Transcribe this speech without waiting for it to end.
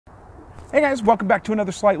Hey guys, welcome back to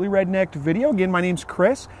another Slightly Rednecked video. Again, my name's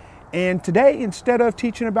Chris, and today, instead of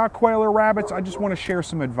teaching about quail or rabbits, I just want to share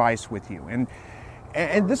some advice with you.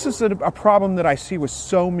 And this is a problem that I see with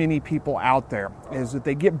so many people out there, is that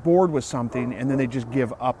they get bored with something and then they just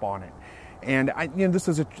give up on it. And this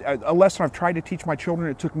is a lesson I've tried to teach my children.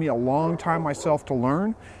 It took me a long time myself to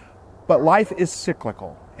learn, but life is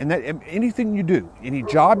cyclical. And that anything you do, any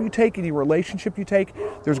job you take, any relationship you take,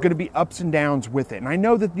 there's going to be ups and downs with it. And I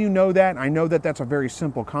know that you know that, and I know that that's a very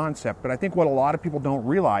simple concept, but I think what a lot of people don't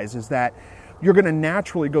realize is that you're going to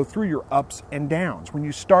naturally go through your ups and downs. When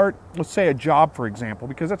you start, let's say a job, for example,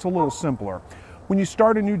 because that's a little simpler. When you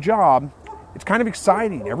start a new job, it's kind of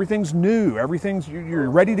exciting. Everything's new. You're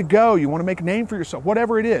ready to go. You want to make a name for yourself,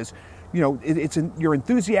 whatever it is. You're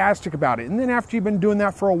enthusiastic about it. And then after you've been doing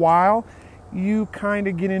that for a while, you kind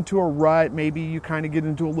of get into a rut. Maybe you kind of get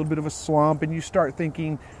into a little bit of a slump, and you start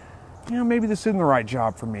thinking, maybe this isn't the right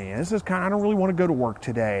job for me. I don't really want to go to work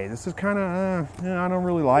today. This is kind of, I don't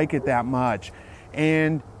really like it that much.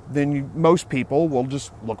 And then most people will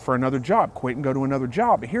just look for another job, quit and go to another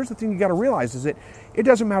job. But here's the thing you got to realize is that it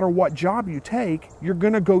doesn't matter what job you take, you're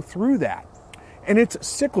going to go through that. And it's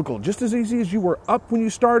cyclical. Just as easy as you were up when you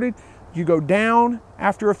started, you go down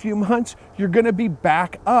after a few months, you're going to be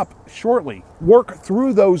back up shortly. Work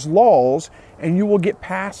through those lulls and you will get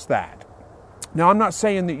past that. Now, I'm not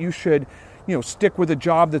saying that you should, stick with a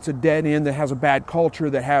job that's a dead end, that has a bad culture,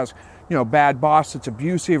 that has, bad boss that's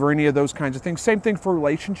abusive or any of those kinds of things. Same thing for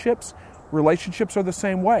relationships. Relationships are the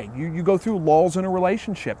same way. You go through lulls in a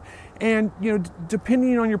relationship. And,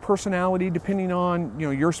 depending on your personality, depending on,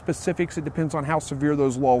 your specifics, it depends on how severe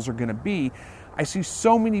those lulls are going to be. I see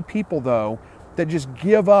so many people, though, that just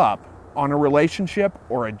give up on a relationship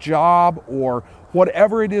or a job or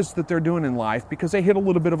whatever it is that they're doing in life because they hit a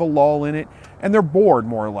little bit of a lull in it and they're bored,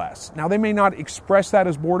 more or less. Now, they may not express that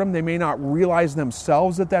as boredom. They may not realize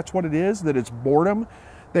themselves that that's what it is, that it's boredom.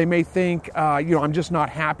 They may think, I'm just not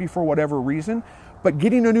happy for whatever reason. But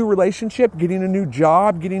getting a new relationship, getting a new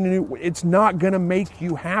job, it's not going to make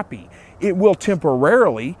you happy. It will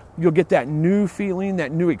temporarily. You'll get that new feeling,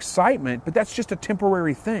 that new excitement, but that's just a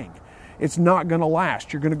temporary thing. It's not going to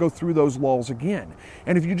last. You're going to go through those lulls again.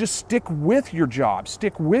 And if you just stick with your job,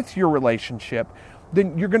 stick with your relationship,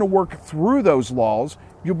 then you're going to work through those lulls.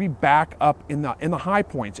 You'll be back up in the high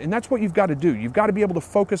points. And that's what you've got to do. You've got to be able to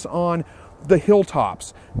focus on the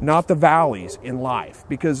hilltops, not the valleys in life,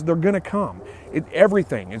 because they're going to come.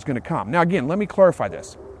 Everything is going to come. Now, again, let me clarify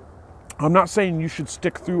this. I'm not saying you should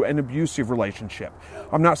stick through an abusive relationship.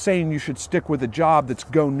 I'm not saying you should stick with a job that's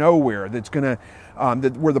go nowhere, that's going to,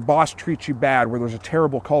 where the boss treats you bad, where there's a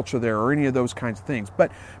terrible culture there, or any of those kinds of things.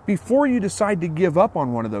 But before you decide to give up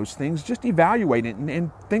on one of those things, just evaluate it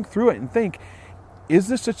and think through it and think, is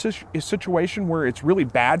this a situation where it's really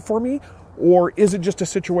bad for me? Or is it just a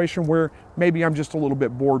situation where maybe I'm just a little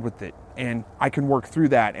bit bored with it and I can work through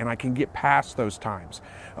that and I can get past those times?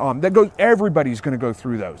 Everybody's going to go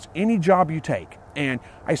through those, any job you take. And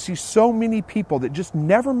I see so many people that just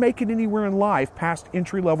never make it anywhere in life past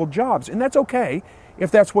entry-level jobs. And that's okay if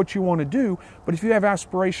that's what you want to do. But if you have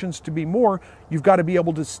aspirations to be more, you've got to be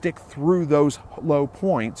able to stick through those low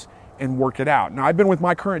points and work it out. Now, I've been with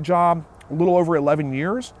my current job a little over 11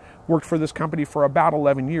 years. Worked for this company for about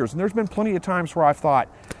 11 years. And there's been plenty of times where I've thought,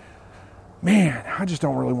 man, I just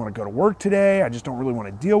don't really want to go to work today. I just don't really want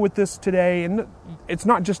to deal with this today. And it's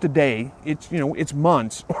not just a day. It's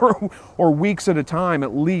months or weeks at a time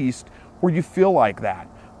at least where you feel like that.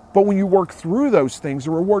 But when you work through those things,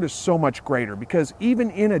 the reward is so much greater, because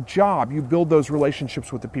even in a job, you build those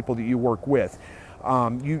relationships with the people that you work with.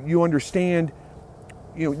 You understand.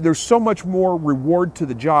 There's so much more reward to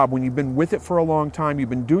the job when you've been with it for a long time, you've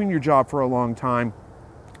been doing your job for a long time,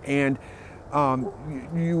 and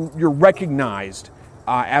you're recognized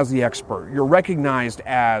as the expert. You're recognized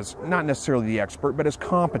as not necessarily the expert, but as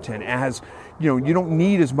competent, as, you don't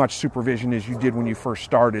need as much supervision as you did when you first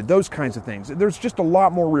started, those kinds of things. There's just a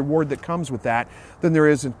lot more reward that comes with that than there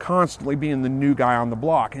is in constantly being the new guy on the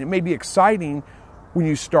block. And it may be exciting when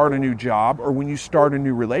you start a new job or when you start a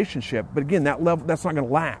new relationship. But again, that's not going to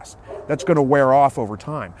last. That's going to wear off over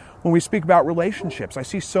time. When we speak about relationships, I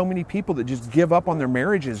see so many people that just give up on their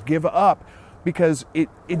marriages, give up because it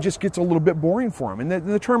just gets a little bit boring for them. And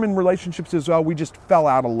the term in relationships is, we just fell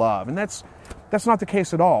out of love. And that's not the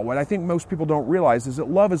case at all. What I think most people don't realize is that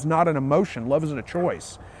love is not an emotion. Love isn't a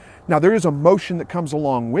choice. Now, there is emotion that comes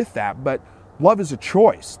along with that, but love is a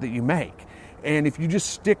choice that you make. And if you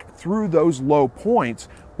just stick through those low points,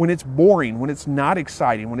 when it's boring, when it's not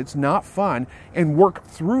exciting, when it's not fun, and work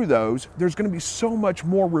through those, there's going to be so much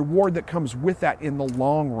more reward that comes with that in the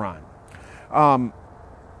long run.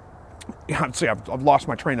 I've lost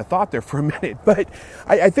my train of thought there for a minute, but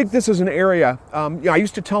I think this is an area, I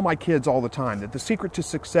used to tell my kids all the time that the secret to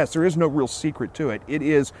success, there is no real secret to it. It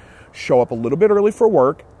is show up a little bit early for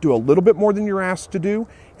work, do a little bit more than you're asked to do,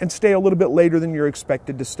 and stay a little bit later than you're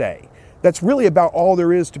expected to stay. That's really about all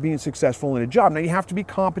there is to being successful in a job. Now, you have to be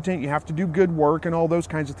competent, you have to do good work and all those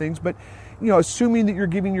kinds of things, but assuming that you're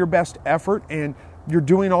giving your best effort and you're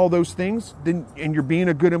doing all those things, then, and you're being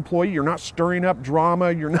a good employee, you're not stirring up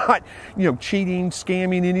drama, you're not, cheating,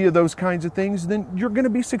 scamming, any of those kinds of things, then you're going to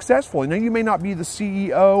be successful. Now, you may not be the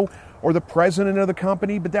CEO or the president of the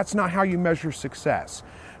company, but that's not how you measure success.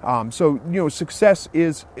 Success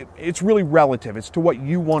it's really relative. It's to what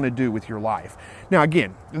you want to do with your life. Now,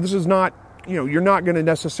 again, this is not, you're not going to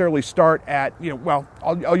necessarily start at,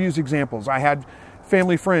 I'll use examples. I had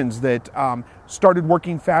family friends that started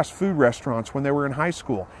working fast food restaurants when they were in high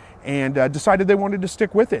school and decided they wanted to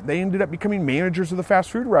stick with it. They ended up becoming managers of the fast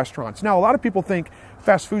food restaurants. Now, a lot of people think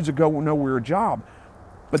fast food's a go-nowhere job,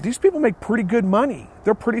 but these people make pretty good money.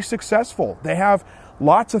 They're pretty successful. They have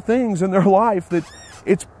lots of things in their life that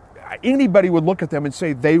anybody would look at them and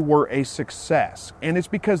say they were a success. And it's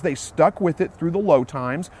because they stuck with it through the low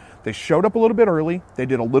times. They showed up a little bit early. They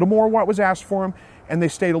did a little more of what was asked for them, and they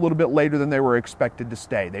stayed a little bit later than they were expected to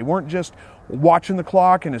stay. They weren't just watching the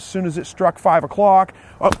clock, and as soon as it struck 5 o'clock,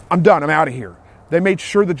 oh, I'm done, I'm out of here. They made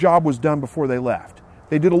sure the job was done before they left.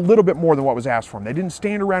 They did a little bit more than what was asked for them. They didn't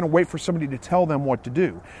stand around and wait for somebody to tell them what to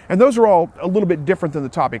do. And those are all a little bit different than the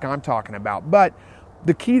topic I'm talking about. But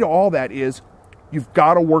the key to all that is you've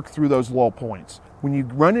got to work through those low points. When you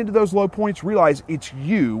run into those low points, realize it's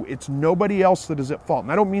you, it's nobody else that is at fault.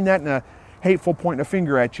 And I don't mean that in a hateful, pointing a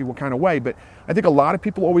finger at you kind of way, but I think a lot of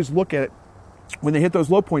people always look at it, when they hit those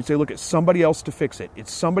low points, they look at somebody else to fix it.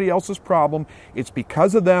 It's somebody else's problem. It's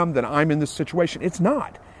because of them that I'm in this situation. It's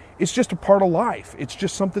not. It's just a part of life. It's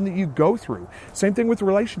just something that you go through. Same thing with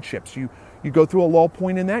relationships. You go through a lull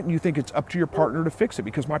point in that and you think it's up to your partner to fix it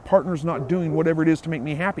because my partner's not doing whatever it is to make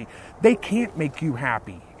me happy. They can't make you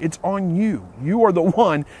happy. It's on you. You are the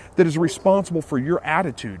one that is responsible for your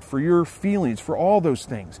attitude, for your feelings, for all those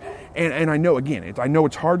things. And I know, again, I know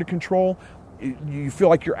it's hard to control. You feel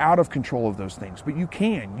like you're out of control of those things, but you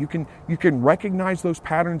can. You can recognize those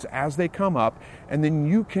patterns as they come up, and then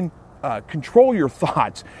you can control your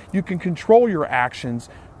thoughts. You can control your actions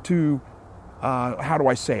to,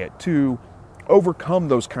 to overcome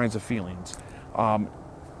those kinds of feelings.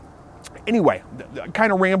 Anyway,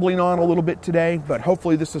 kind of rambling on a little bit today, but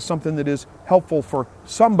hopefully this is something that is helpful for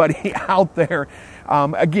somebody out there.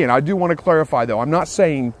 Again, I do want to clarify, though, I'm not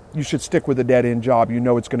saying you should stick with a dead-end job. You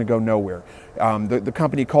know it's going to go nowhere. The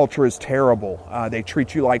company culture is terrible. They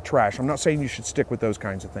treat you like trash. I'm not saying you should stick with those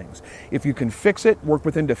kinds of things. If you can fix it, work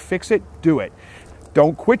with them to fix it, do it.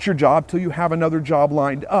 Don't quit your job till you have another job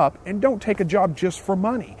lined up, and don't take a job just for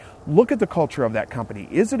money. Look at the culture of that company.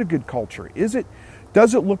 Is it a good culture?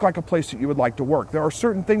 Does it look like a place that you would like to work? There are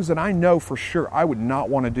certain things that I know for sure I would not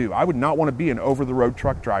want to do. I would not want to be an over-the-road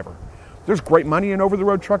truck driver. There's great money in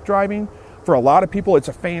over-the-road truck driving. For a lot of people, it's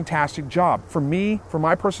a fantastic job. For me, for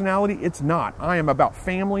my personality, it's not. I am about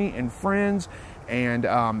family and friends and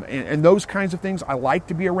those kinds of things. I like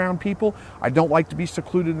to be around people. I don't like to be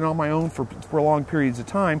secluded and on my own for long periods of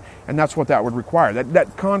time, and that's what that would require.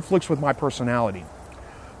 That conflicts with my personality.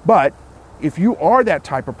 But if you are that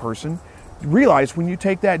type of person, realize when you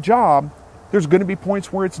take that job, there's going to be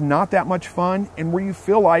points where it's not that much fun and where you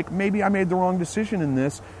feel like maybe I made the wrong decision in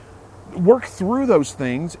this. Work through those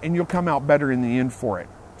things and you'll come out better in the end for it.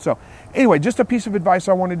 So anyway, just a piece of advice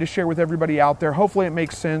I wanted to share with everybody out there. Hopefully it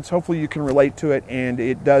makes sense. Hopefully you can relate to it and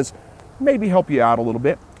it does maybe help you out a little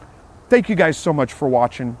bit. Thank you guys so much for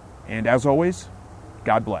watching. And as always,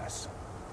 God bless.